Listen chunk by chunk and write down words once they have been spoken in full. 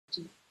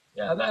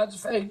Yeah,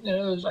 that's fake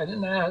news. I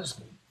didn't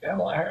ask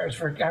Kamala Harris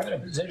for a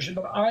cabinet position,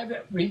 but I've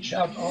reached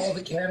out to all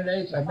the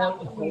candidates. I've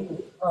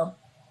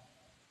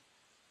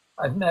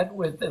met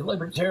with the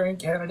Libertarian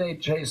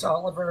candidate, Chase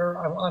Oliver.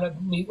 I want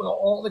to meet with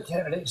all the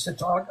candidates to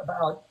talk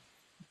about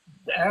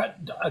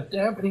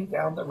dampening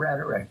down the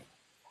rhetoric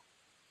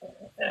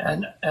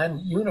and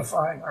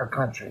unifying our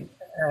country.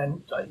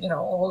 And,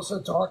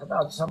 also talk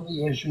about some of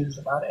the issues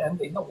about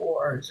ending the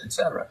wars,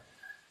 etc.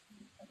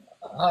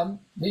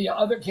 The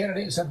other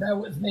candidates have met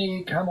with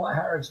me. Kamala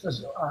Harris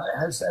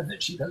has said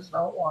that she does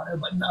not want to,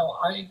 but no,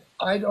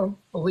 I don't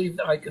believe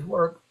that I could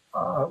work.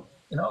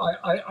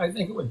 I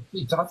think it would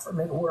be tough for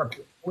me to work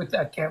with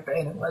that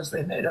campaign unless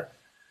they made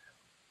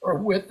or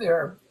with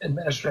their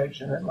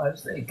administration,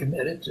 unless they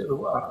committed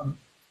to,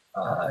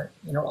 a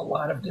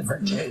lot of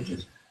different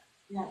changes.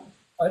 Yeah.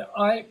 But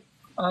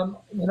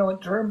in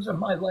terms of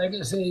my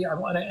legacy, I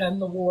want to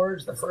end the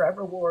wars, the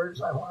forever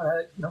wars. I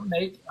want to,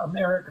 make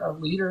America a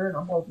leader in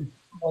a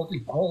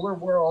multipolar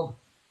world.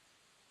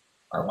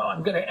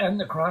 I'm going to end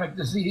the chronic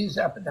disease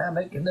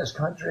epidemic in this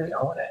country.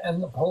 I want to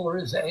end the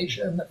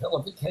polarization, the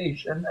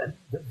vilification, the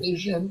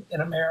division in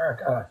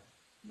America.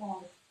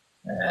 Yes.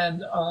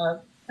 And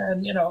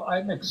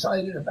I'm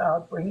excited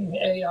about bringing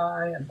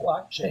AI and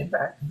blockchain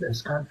back to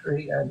this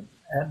country and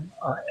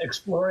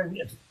exploring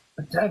its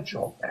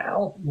potential to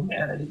help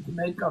humanity to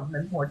make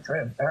government more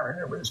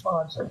transparent and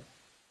responsive.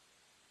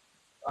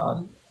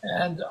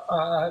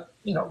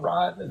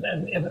 Rather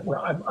than,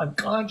 I'm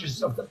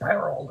conscious of the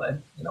peril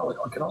that,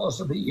 it can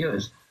also be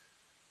used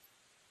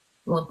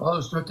to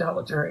impose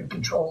totalitarian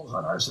controls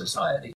on our society.